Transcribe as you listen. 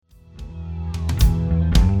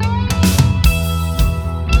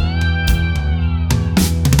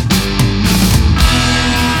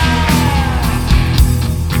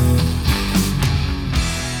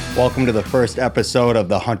Welcome to the first episode of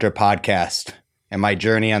the Hunter Podcast and my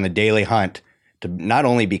journey on the daily hunt to not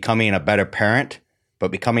only becoming a better parent,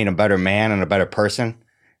 but becoming a better man and a better person,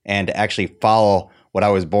 and to actually follow what I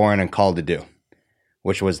was born and called to do,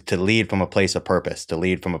 which was to lead from a place of purpose, to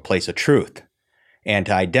lead from a place of truth, and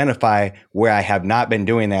to identify where I have not been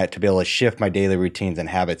doing that, to be able to shift my daily routines and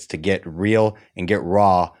habits to get real and get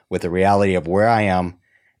raw with the reality of where I am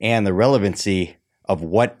and the relevancy of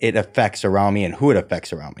what it affects around me and who it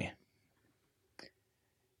affects around me.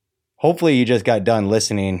 Hopefully you just got done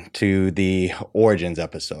listening to the Origins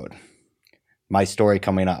episode, my story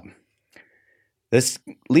coming up. This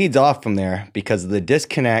leads off from there because of the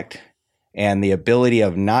disconnect and the ability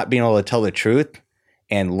of not being able to tell the truth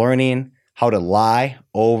and learning how to lie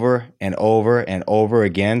over and over and over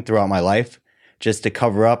again throughout my life just to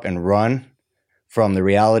cover up and run from the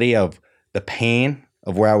reality of the pain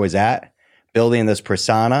of where I was at, building this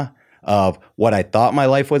persona of what I thought my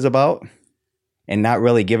life was about and not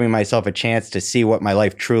really giving myself a chance to see what my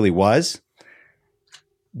life truly was,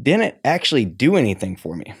 didn't actually do anything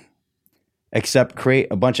for me except create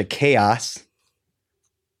a bunch of chaos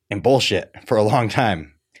and bullshit for a long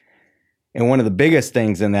time. And one of the biggest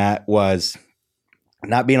things in that was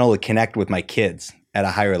not being able to connect with my kids at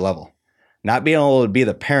a higher level, not being able to be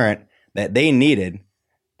the parent that they needed,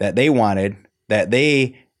 that they wanted, that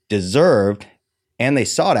they deserved, and they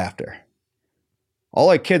sought after. All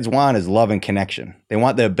our kids want is love and connection. They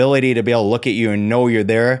want the ability to be able to look at you and know you're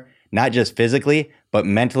there, not just physically, but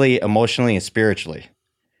mentally, emotionally, and spiritually.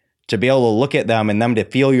 To be able to look at them and them to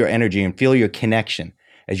feel your energy and feel your connection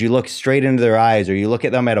as you look straight into their eyes, or you look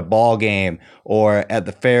at them at a ball game or at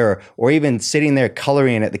the fair, or even sitting there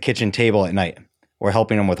coloring at the kitchen table at night or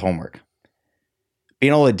helping them with homework.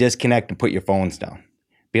 Being able to disconnect and put your phones down.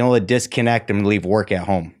 Being able to disconnect and leave work at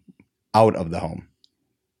home, out of the home.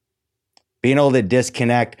 Being able to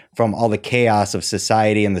disconnect from all the chaos of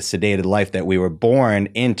society and the sedated life that we were born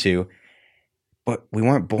into, but we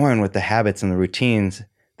weren't born with the habits and the routines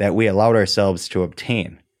that we allowed ourselves to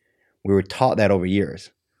obtain. We were taught that over years.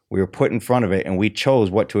 We were put in front of it and we chose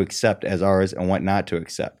what to accept as ours and what not to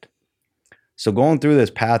accept. So going through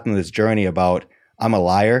this path and this journey about I'm a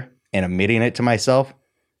liar and admitting it to myself,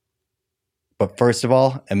 but first of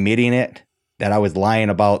all, admitting it that I was lying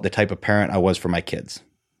about the type of parent I was for my kids.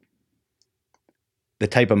 The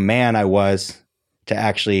type of man I was to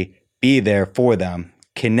actually be there for them,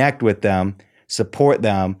 connect with them, support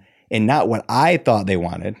them, and not what I thought they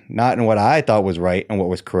wanted, not in what I thought was right and what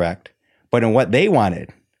was correct, but in what they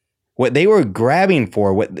wanted, what they were grabbing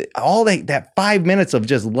for, that 5 minutes of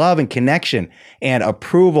just love and connection and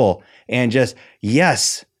approval and just,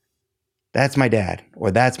 yes, that's my dad, or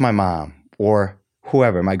that's my mom, or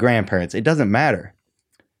whoever, my grandparents. It doesn't matter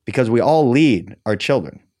because we all lead our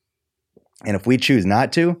children. And if we choose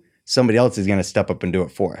not to, somebody else is going to step up and do it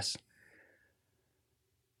for us.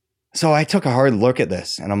 So I took a hard look at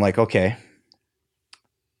this and I'm like, okay,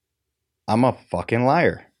 I'm a fucking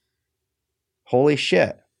liar. Holy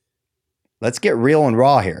shit. Let's get real and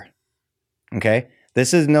raw here. Okay?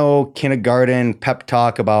 This is no kindergarten pep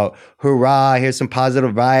talk about, hurrah, here's some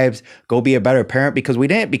positive vibes, go be a better parent, because we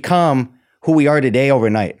didn't become who we are today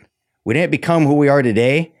overnight. We didn't become who we are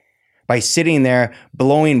today by sitting there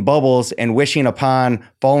blowing bubbles and wishing upon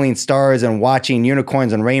falling stars and watching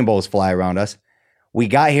unicorns and rainbows fly around us. We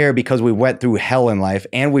got here because we went through hell in life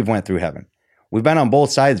and we've went through heaven. We've been on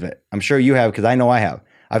both sides of it. I'm sure you have, because I know I have.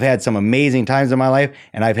 I've had some amazing times in my life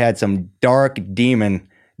and I've had some dark demon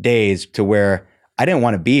days to where I didn't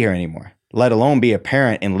want to be here anymore, let alone be a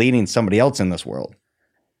parent and leading somebody else in this world.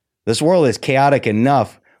 This world is chaotic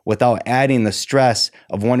enough without adding the stress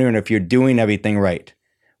of wondering if you're doing everything right.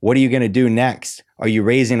 What are you going to do next? Are you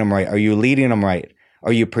raising them right? Are you leading them right?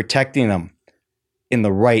 Are you protecting them in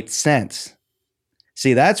the right sense?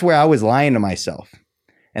 See, that's where I was lying to myself.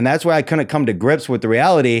 And that's where I couldn't come to grips with the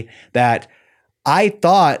reality that I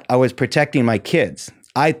thought I was protecting my kids.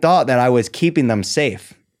 I thought that I was keeping them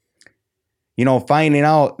safe. You know, finding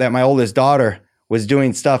out that my oldest daughter was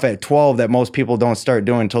doing stuff at 12 that most people don't start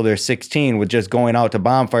doing until they're 16, with just going out to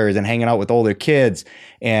bonfires and hanging out with older kids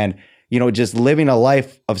and, you know, just living a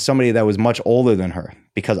life of somebody that was much older than her,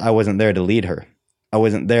 because I wasn't there to lead her. I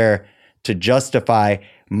wasn't there to justify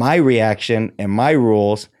my reaction and my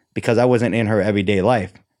rules because I wasn't in her everyday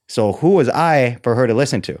life. So who was I for her to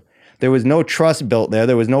listen to? There was no trust built there.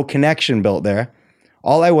 There was no connection built there.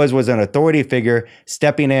 All I was an authority figure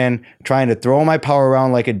stepping in, trying to throw my power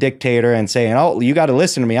around like a dictator and saying, oh, you got to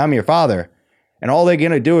listen to me. I'm your father. And all they're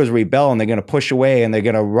going to do is rebel, and they're going to push away, and they're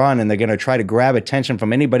going to run, and they're going to try to grab attention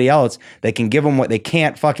from anybody else that can give them what they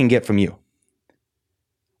can't fucking get from you.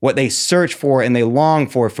 what they search for and they long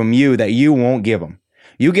for from you that you won't give them.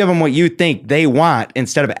 You give them what you think they want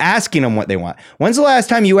instead of asking them what they want. When's the last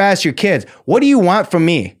time you asked your kids, what do you want from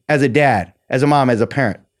me as a dad, as a mom, as a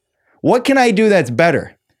parent? What can I do that's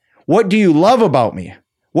better? What do you love about me?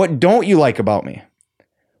 What don't you like about me?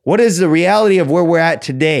 What is the reality of where we're at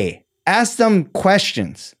today? Ask them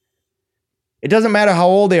questions. It doesn't matter how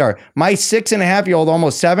old they are. My 6.5-year-old,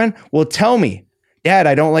 almost 7, will tell me, Dad,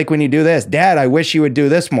 I don't like when you do this. Dad, I wish you would do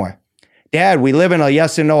this more. Dad, we live in a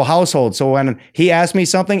yes and no household. So when he asks me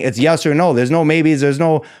something, it's yes or no. There's no maybes. There's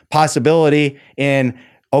no possibility in,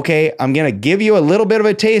 okay, I'm going to give you a little bit of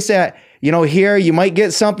a taste at, here you might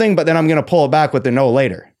get something, but then I'm going to pull it back with the no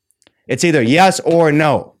later. It's either yes or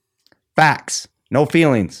no. Facts, no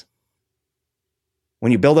feelings.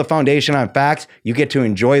 When you build a foundation on facts, you get to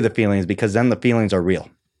enjoy the feelings because then the feelings are real.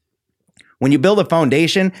 When you build a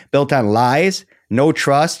foundation built on lies, no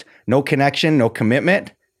trust, no connection, no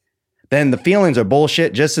commitment, then the feelings are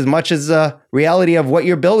bullshit just as much as the reality of what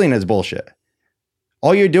you're building is bullshit.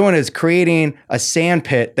 All you're doing is creating a sand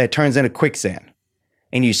pit that turns into quicksand.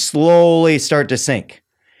 And you slowly start to sink.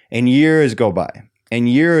 And years go by. And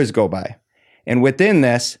years go by. And within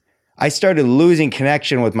this, I started losing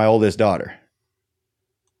connection with my oldest daughter.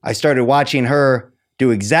 I started watching her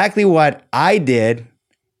do exactly what I did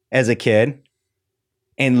as a kid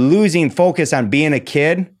and losing focus on being a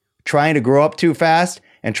kid, trying to grow up too fast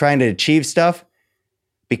and trying to achieve stuff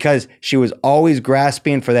because she was always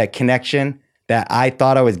grasping for that connection that I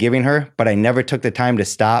thought I was giving her, but I never took the time to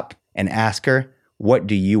stop and ask her, what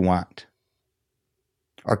do you want?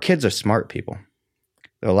 Our kids are smart people.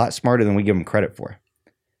 They're a lot smarter than we give them credit for.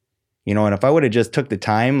 And if I would have just took the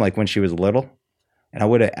time, like when she was little, and I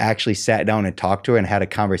would have actually sat down and talked to her and had a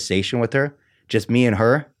conversation with her, just me and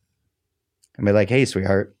her, and be like, hey,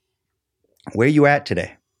 sweetheart, where are you at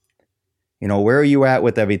today? Where are you at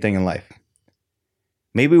with everything in life?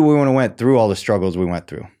 Maybe we wouldn't have went through all the struggles we went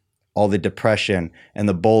through, all the depression and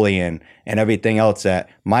the bullying and everything else that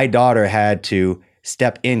my daughter had to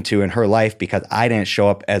step into in her life because I didn't show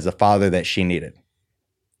up as the father that she needed.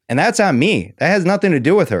 And that's on me. That has nothing to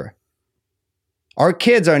do with her. Our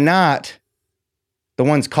kids are not the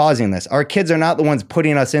ones causing this. Our kids are not the ones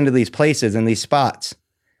putting us into these places and these spots.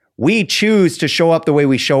 We choose to show up the way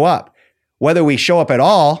we show up, whether we show up at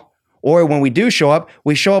all or when we do show up,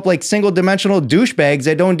 we show up like single-dimensional douchebags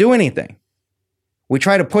that don't do anything. We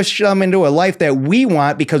try to push them into a life that we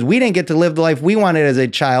want because we didn't get to live the life we wanted as a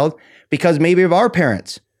child because maybe of our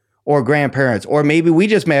parents or grandparents, or maybe we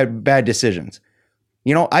just made bad decisions.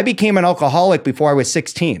 I became an alcoholic before I was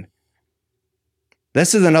 16.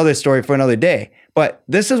 This is another story for another day, but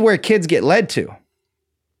this is where kids get led to.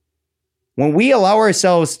 When we allow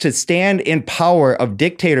ourselves to stand in power of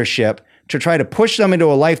dictatorship to try to push them into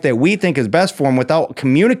a life that we think is best for them without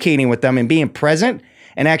communicating with them and being present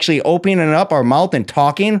and actually opening up our mouth and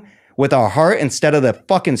talking with our heart instead of the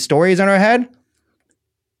fucking stories in our head,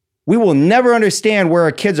 we will never understand where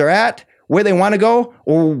our kids are at, where they want to go,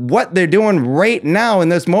 or what they're doing right now in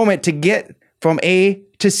this moment to get from A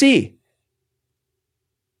to C.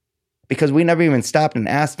 Because we never even stopped and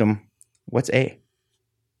asked them, what's A?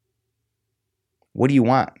 What do you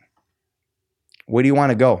want? Where do you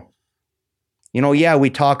want to go? We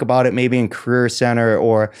talk about it maybe in Career Center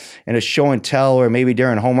or in a show and tell or maybe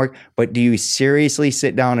during homework, but do you seriously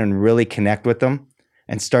sit down and really connect with them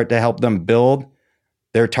and start to help them build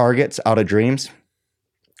their targets out of dreams?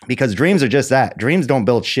 Because dreams are just that. Dreams don't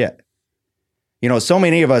build shit. So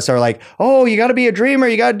many of us are like, oh, you got to be a dreamer.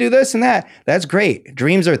 You got to do this and that. That's great.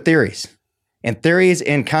 Dreams are theories. And theories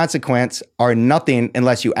in consequence are nothing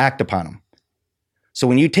unless you act upon them. So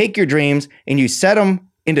when you take your dreams and you set them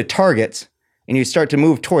into targets, and you start to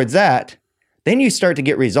move towards that, then you start to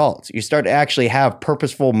get results. You start to actually have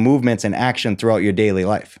purposeful movements and action throughout your daily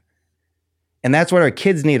life. And that's what our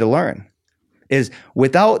kids need to learn, is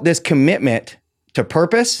without this commitment to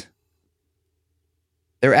purpose,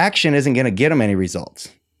 their action isn't going to get them any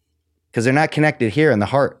results because they're not connected here in the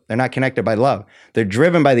heart. They're not connected by love. They're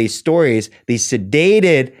driven by these stories, these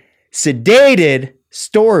sedated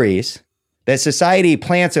stories that society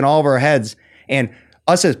plants in all of our heads. And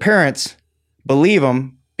us as parents believe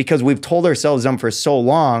them because we've told ourselves them for so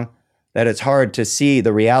long that it's hard to see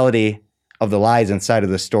the reality of the lies inside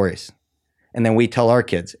of the stories. And then we tell our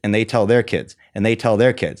kids, and they tell their kids, and they tell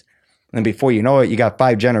their kids. And before you know it, you got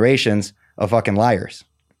 5 generations of fucking liars.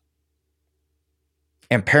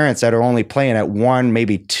 And parents that are only playing at 1,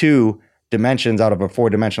 maybe 2 dimensions out of a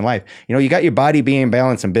 4-dimensional life. You got your body being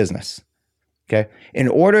balanced in business. Okay? In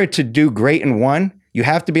order to do great in one, you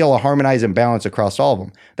have to be able to harmonize and balance across all of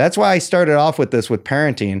them. That's why I started off with this with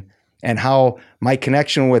parenting and how my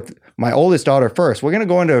connection with my oldest daughter first. We're going to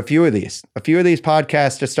go into a few of these. A few of these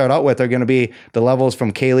podcasts to start out with are going to be the levels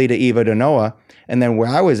from Kaylee to Eva to Noah, and then where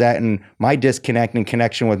I was at in my disconnect and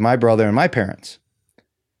connection with my brother and my parents.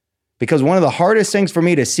 Because one of the hardest things for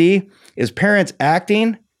me to see is parents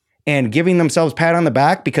acting and giving themselves a pat on the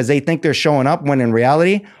back because they think they're showing up, when in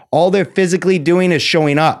reality, all they're physically doing is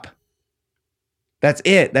showing up. That's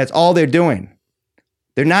it. That's all they're doing.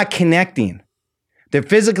 They're not connecting. They're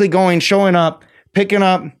physically going, showing up, picking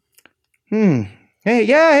up. Hey,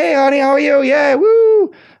 honey, how are you? Yeah,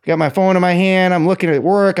 woo. Got my phone in my hand. I'm looking at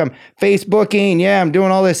work. I'm Facebooking. Yeah, I'm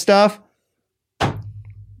doing all this stuff.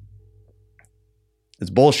 It's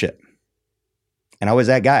bullshit. And I was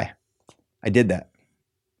that guy. I did that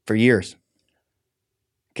for years.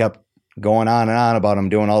 Kept going on and on about I'm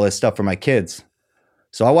doing all this stuff for my kids.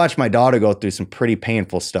 So I watched my daughter go through some pretty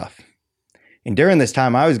painful stuff. And during this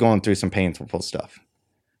time, I was going through some painful stuff.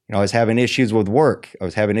 I was having issues with work. I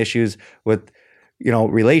was having issues with,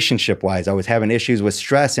 relationship-wise. I was having issues with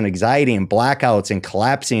stress and anxiety and blackouts and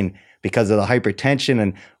collapsing because of the hypertension.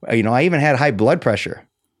 And, I even had high blood pressure.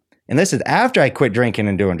 And this is after I quit drinking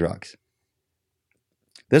and doing drugs.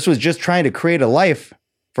 This was just trying to create a life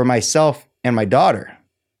for myself and my daughter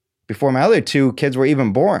before my other two kids were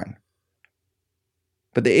even born.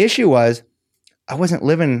 But the issue was I wasn't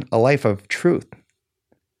living a life of truth.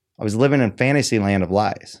 I was living in fantasy land of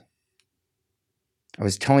lies. I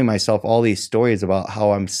was telling myself all these stories about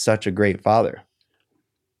how I'm such a great father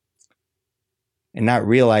and not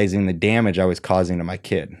realizing the damage I was causing to my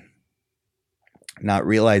kid, not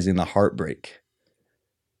realizing the heartbreak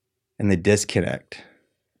and the disconnect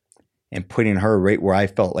and putting her right where I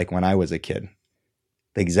felt like when I was a kid.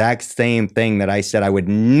 The exact same thing that I said I would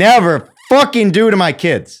never fucking do to my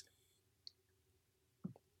kids.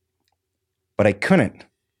 But I couldn't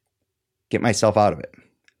get myself out of it.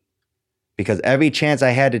 Because every chance I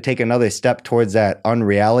had to take another step towards that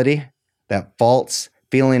unreality, that false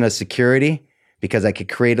feeling of security, because I could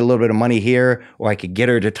create a little bit of money here, or I could get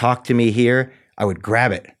her to talk to me here, I would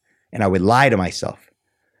grab it and I would lie to myself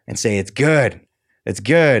and say, it's good, it's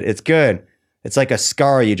good, it's good. It's like a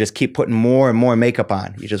scar you just keep putting more and more makeup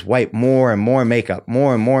on. You just wipe more and more makeup,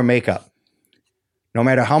 more and more makeup. No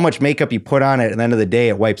matter how much makeup you put on it, at the end of the day,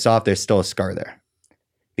 it wipes off, there's still a scar there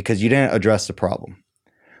because you didn't address the problem.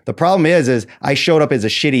 The problem is I showed up as a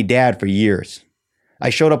shitty dad for years. I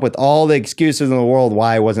showed up with all the excuses in the world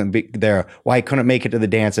why I wasn't there, why I couldn't make it to the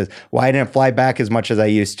dances, why I didn't fly back as much as I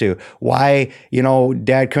used to, why,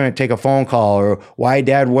 dad couldn't take a phone call, or why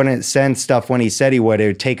dad wouldn't send stuff when he said he would. It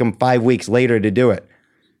would take him 5 weeks later to do it.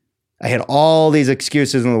 I had all these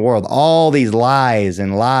excuses in the world, all these lies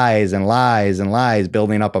and lies and lies and lies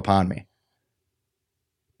building up upon me.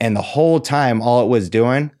 And the whole time, all it was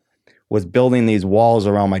doing was building these walls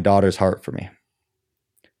around my daughter's heart for me.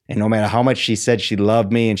 And no matter how much she said she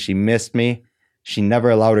loved me and she missed me, she never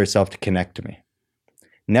allowed herself to connect to me.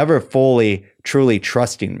 Never fully, truly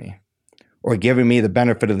trusting me or giving me the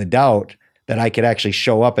benefit of the doubt that I could actually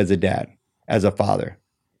show up as a dad, as a father,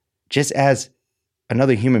 just as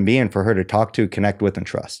another human being for her to talk to, connect with, and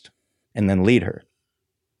trust, and then lead her.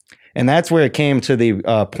 And that's where it came to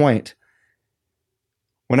the point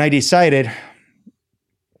when I decided,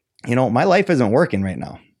 my life isn't working right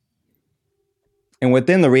now. And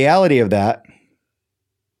within the reality of that,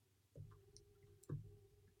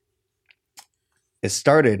 it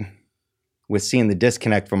started with seeing the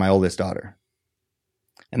disconnect from my oldest daughter.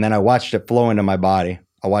 And then I watched it flow into my body.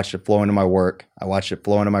 I watched it flow into my work. I watched it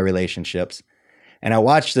flow into my relationships. And I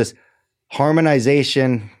watched this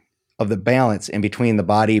harmonization of the balance in between the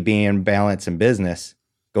body being balanced and business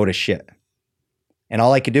go to shit. And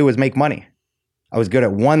all I could do was make money. I was good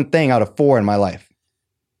at one thing out of 4 in my life.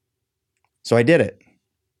 So I did it.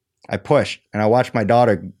 I pushed and I watched my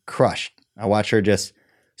daughter crushed. I watched her just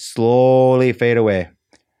slowly fade away.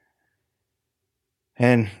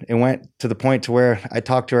 And it went to the point to where I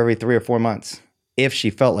talked to her every 3 or 4 months if she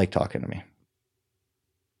felt like talking to me.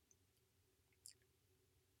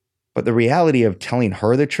 But the reality of telling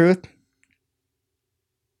her the truth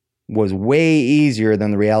was way easier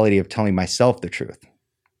than the reality of telling myself the truth.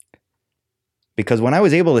 Because when I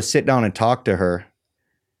was able to sit down and talk to her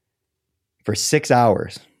for 6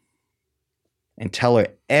 hours and tell her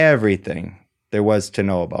everything there was to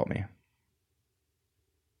know about me,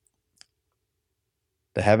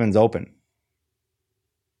 the heavens opened.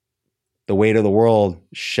 The weight of the world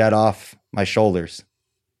shed off my shoulders.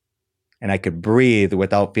 And I could breathe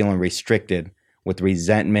without feeling restricted with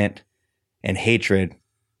resentment and hatred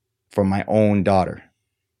from my own daughter.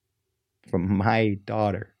 From my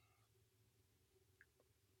daughter.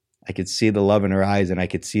 I could see the love in her eyes, and I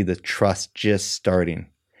could see the trust just starting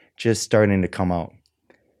to come out.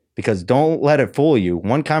 Because don't let it fool you.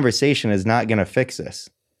 One conversation is not going to fix this.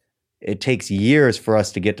 It takes years for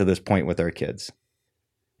us to get to this point with our kids.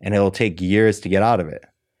 And it'll take years to get out of it.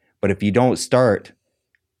 But if you don't start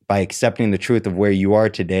by accepting the truth of where you are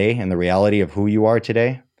today and the reality of who you are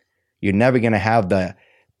today, you're never going to have the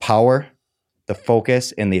power, the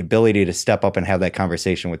focus, and the ability to step up and have that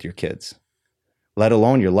conversation with your kids, let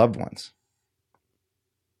alone your loved ones.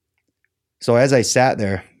 So as I sat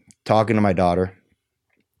there talking to my daughter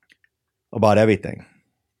about everything,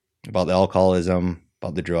 about the alcoholism,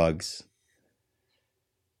 about the drugs,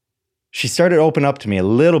 she started to open up to me a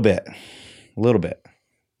little bit,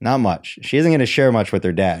 not much. She isn't going to share much with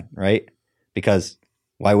her dad, right? Because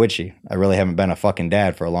why would she? I really haven't been a fucking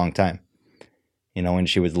dad for a long time. You know, when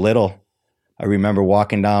she was little, I remember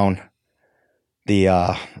walking down the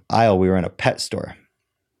aisle. We were in a pet store.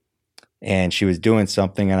 And she was doing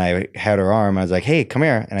something, and I had her arm. I was like, hey, come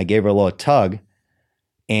here. And I gave her a little tug.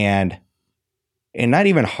 And not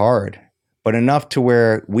even hard, but enough to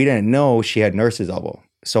where we didn't know she had nurse's elbow.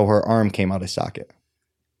 So her arm came out of socket.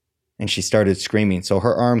 And she started screaming. So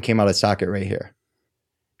her arm came out of socket right here.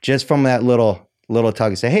 Just from that little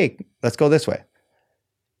tug. Say, hey, let's go this way.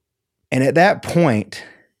 And at that point,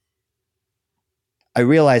 I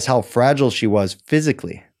realized how fragile she was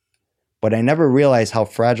physically. But I never realized how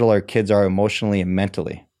fragile our kids are emotionally and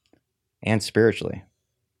mentally and spiritually.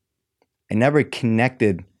 I never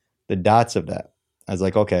connected the dots of that. I was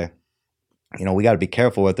like, okay, you know, we got to be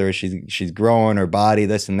careful with her. She's growing, her body,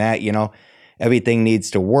 this and that, you know. Everything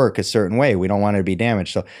needs to work a certain way. We don't want her to be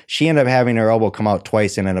damaged. So she ended up having her elbow come out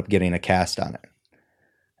twice and ended up getting a cast on it.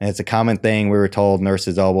 And it's a common thing. We were told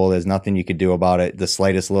nurse's elbow, there's nothing you could do about it. The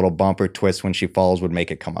slightest little bump or twist when she falls would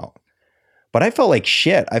make it come out. But I felt like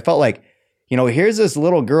shit. I felt like, you know, here's this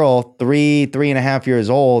little girl, 3.5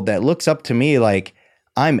 years old, that looks up to me like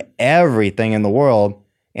I'm everything in the world.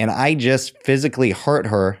 And I just physically hurt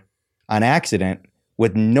her on accident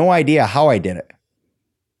with no idea how I did it.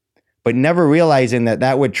 But never realizing that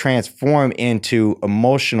that would transform into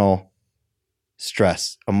emotional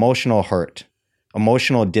stress, emotional hurt,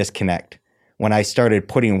 emotional disconnect when I started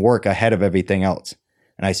putting work ahead of everything else.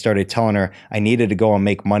 And I started telling her I needed to go and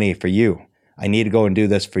make money for you. I need to go and do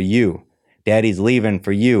this for you. Daddy's leaving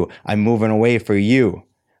for you. I'm moving away for you.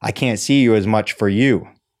 I can't see you as much for you.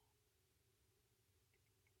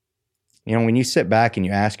 You know, when you sit back and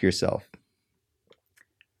you ask yourself,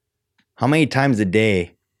 how many times a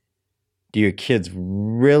day do your kids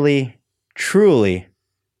really, truly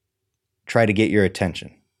try to get your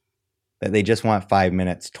attention? That they just want 5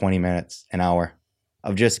 minutes, 20 minutes, an hour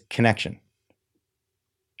of just connection.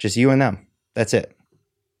 Just you and them. That's it.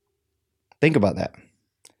 Think about that.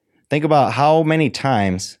 Think about how many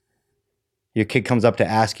times your kid comes up to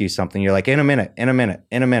ask you something. You're like, in a minute.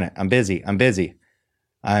 I'm busy.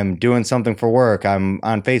 I'm doing something for work. I'm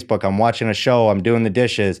on Facebook. I'm watching a show. I'm doing the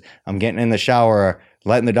dishes. I'm getting in the shower,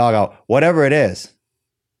 letting the dog out, whatever it is.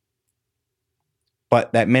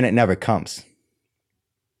 But that minute never comes.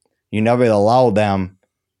 You never allow them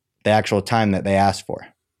the actual time that they asked for.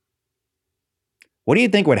 What do you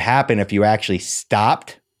think would happen if you actually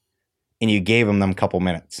stopped and you gave them a couple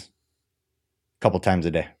minutes, a couple times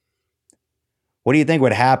a day? What do you think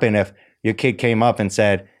would happen if your kid came up and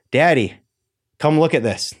said, Daddy, come look at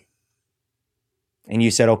this? And you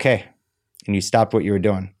said, okay. And you stopped what you were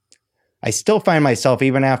doing. I still find myself,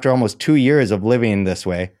 even after almost 2 years of living this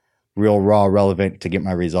way, real, raw, relevant to get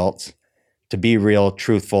my results, to be real,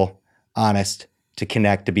 truthful, honest, to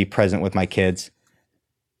connect, to be present with my kids.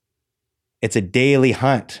 It's a daily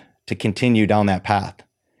hunt to continue down that path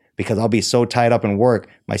because I'll be so tied up in work.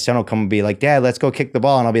 My son will come and be like, Dad, let's go kick the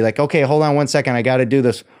ball. And I'll be like, okay, hold on 1 second. I got to do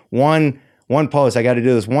this one post. I got to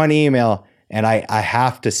do this one email. And I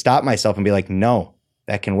have to stop myself and be like, no,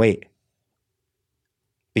 that can wait.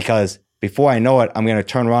 Because before I know it, I'm going to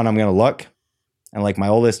turn around, I'm going to look. And like my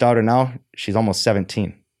oldest daughter now, she's almost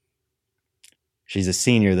 17. She's a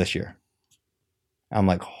senior this year. I'm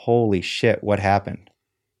like, holy shit, what happened?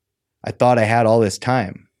 I thought I had all this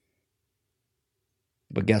time.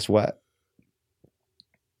 But guess what?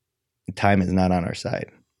 Time is not on our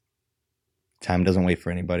side. Time doesn't wait for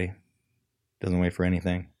anybody. Doesn't wait for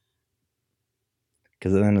anything.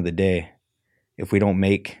 Because at the end of the day, if we don't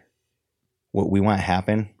make what we want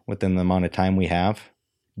happen within the amount of time we have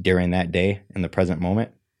during that day in the present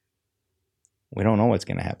moment, we don't know what's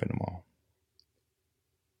going to happen tomorrow.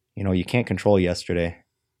 You know, you can't control yesterday.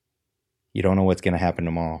 You don't know what's going to happen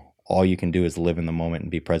tomorrow. All you can do is live in the moment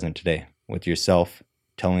and be present today with yourself,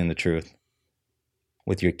 telling the truth,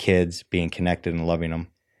 with your kids, being connected and loving them,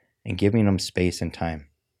 and giving them space and time.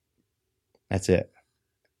 That's it.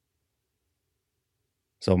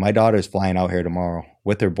 So my daughter's flying out here tomorrow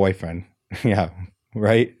with her boyfriend. Yeah,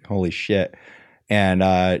 right? Holy shit.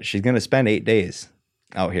 And she's going to spend 8 days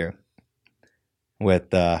out here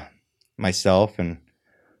with myself and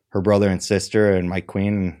her brother and sister and my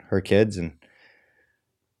queen and her kids and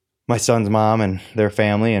my son's mom and their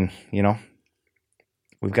family. And, you know,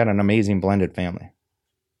 we've got an amazing blended family.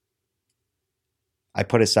 I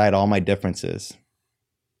put aside all my differences.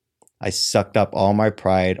 I sucked up all my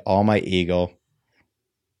pride, all my ego,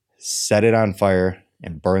 set it on fire,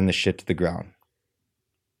 and burned the shit to the ground.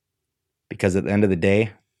 Because at the end of the day,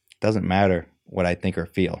 it doesn't matter what I think or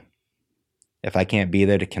feel. If I can't be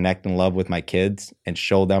there to connect and love with my kids and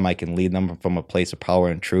show them I can lead them from a place of power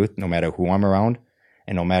and truth, no matter who I'm around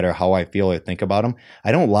and no matter how I feel or think about them,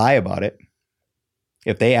 I don't lie about it.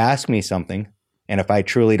 If they ask me something, and if I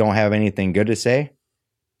truly don't have anything good to say,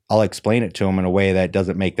 I'll explain it to them in a way that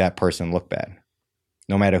doesn't make that person look bad,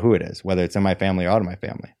 no matter who it is, whether it's in my family or out of my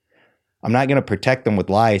family. I'm not going to protect them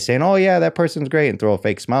with lies saying, oh yeah, that person's great, and throw a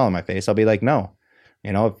fake smile on my face. I'll be like, no.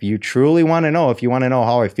 You know, if you truly want to know, if you want to know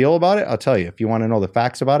how I feel about it, I'll tell you. If you want to know the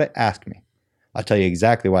facts about it, ask me. I'll tell you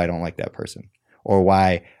exactly why I don't like that person, or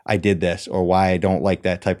why I did this, or why I don't like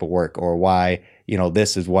that type of work, or why, you know,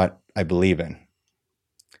 this is what I believe in.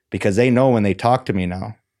 Because they know when they talk to me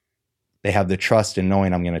now, they have the trust in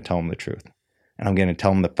knowing I'm going to tell them the truth. And I'm going to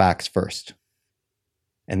tell them the facts first.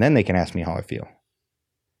 And then they can ask me how I feel.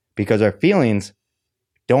 Because our feelings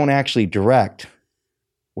don't actually direct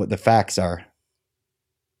what the facts are.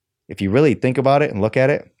 If you really think about it and look at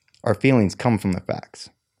it, our feelings come from the facts.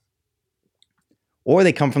 Or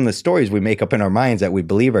they come from the stories we make up in our minds that we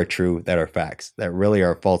believe are true, that are facts, that really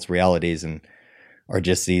are false realities and are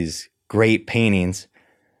just these great paintings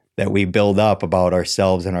that we build up about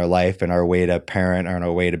ourselves and our life and our way to parent or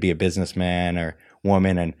our way to be a businessman or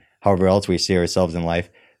woman and however else we see ourselves in life.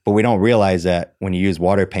 But we don't realize that when you use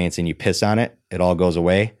water paints and you piss on it, it all goes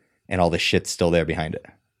away and all the shit's still there behind it.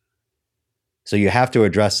 So you have to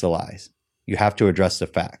address the lies. You have to address the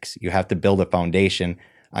facts. You have to build a foundation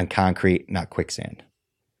on concrete, not quicksand.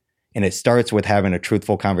 And it starts with having a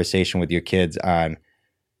truthful conversation with your kids on,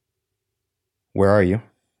 where are you?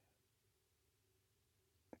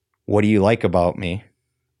 What do you like about me?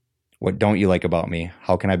 What don't you like about me?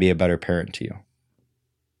 How can I be a better parent to you?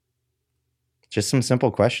 Just some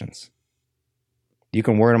simple questions. You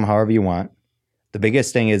can word them however you want. The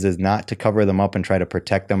biggest thing is not to cover them up and try to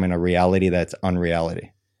protect them in a reality that's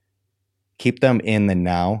unreality. Keep them in the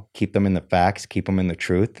now. Keep them in the facts. Keep them in the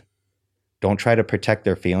truth. Don't try to protect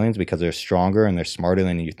their feelings because they're stronger and they're smarter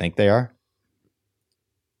than you think they are.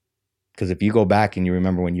 Because if you go back and you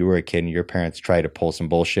remember when you were a kid and your parents tried to pull some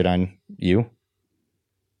bullshit on you,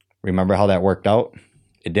 remember how that worked out?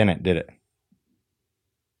 It didn't, did it?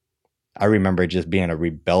 I remember just being a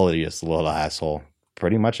rebellious little asshole,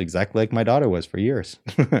 pretty much exactly like my daughter was for years.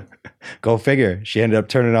 Go figure. She ended up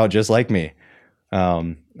turning out just like me.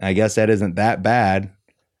 I guess that isn't that bad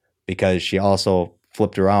because she also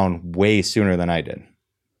flipped around way sooner than I did.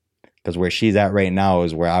 Because where she's at right now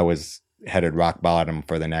is where I was headed rock bottom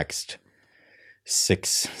for the next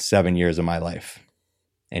 6-7 years of my life.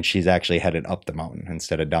 And she's actually headed up the mountain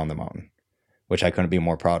instead of down the mountain, which I couldn't be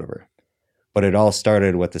more proud of her. But it all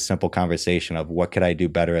started with the simple conversation of, what could I do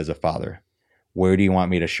better as a father? Where do you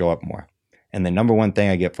want me to show up more? And the number one thing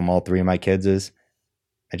I get from all three of my kids is,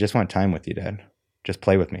 I just want time with you, Dad. Just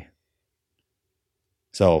play with me.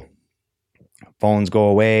 So phones go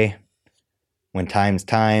away. When time's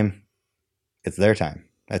time, it's their time.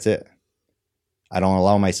 That's it. I don't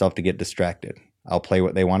allow myself to get distracted. I'll play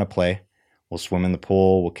what they want to play. We'll swim in the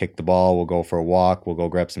pool. We'll kick the ball. We'll go for a walk. We'll go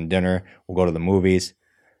grab some dinner. We'll go to the movies.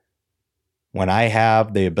 When I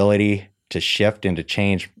have the ability to shift and to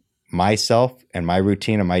change myself and my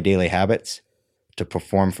routine and my daily habits to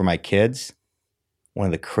perform for my kids, one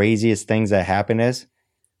of the craziest things that happened is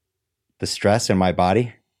the stress in my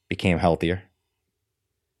body became healthier.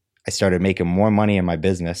 I started making more money in my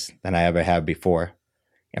business than I ever have before.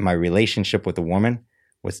 And my relationship with a woman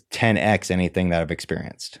was 10x anything that I've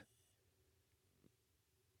experienced.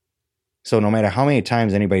 So no matter how many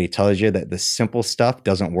times anybody tells you that the simple stuff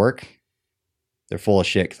doesn't work, they're full of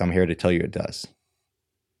shit, because I'm here to tell you it does.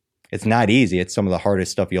 It's not easy. It's some of the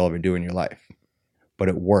hardest stuff you'll ever do in your life. But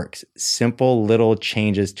it works. Simple little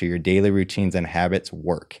changes to your daily routines and habits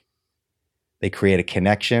work. They create a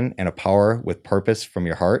connection and a power with purpose from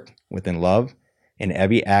your heart, within love, in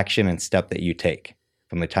every action and step that you take,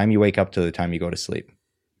 from the time you wake up to the time you go to sleep.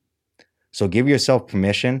 So give yourself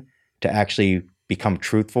permission to actually become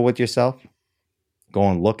truthful with yourself. Go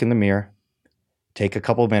and look in the mirror. take a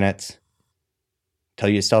couple minutes, tell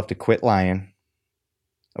yourself to quit lying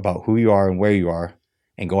about who you are and where you are,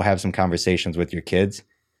 and go have some conversations with your kids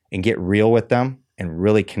and get real with them and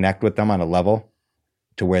really connect with them on a level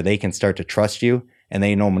to where they can start to trust you, and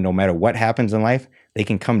they know no matter what happens in life, they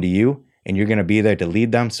can come to you and you're going to be there to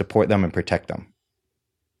lead them, support them, and protect them.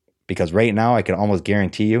 Because right now, I can almost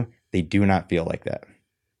guarantee you, they do not feel like that.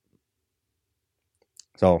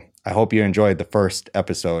 So I hope you enjoyed the first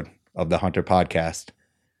episode of the Hunter Podcast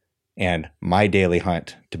and my daily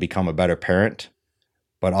hunt to become a better parent,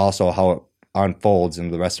 but also how it unfolds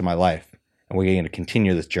in the rest of my life. And we're going to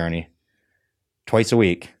continue this journey twice a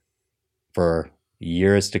week for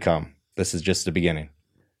years to come. This is just the beginning.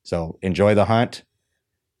 So enjoy the hunt,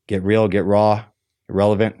 get real, get raw,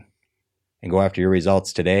 irrelevant, and go after your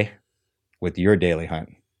results today with your daily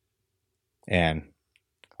hunt. And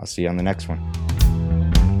I'll see you on the next one.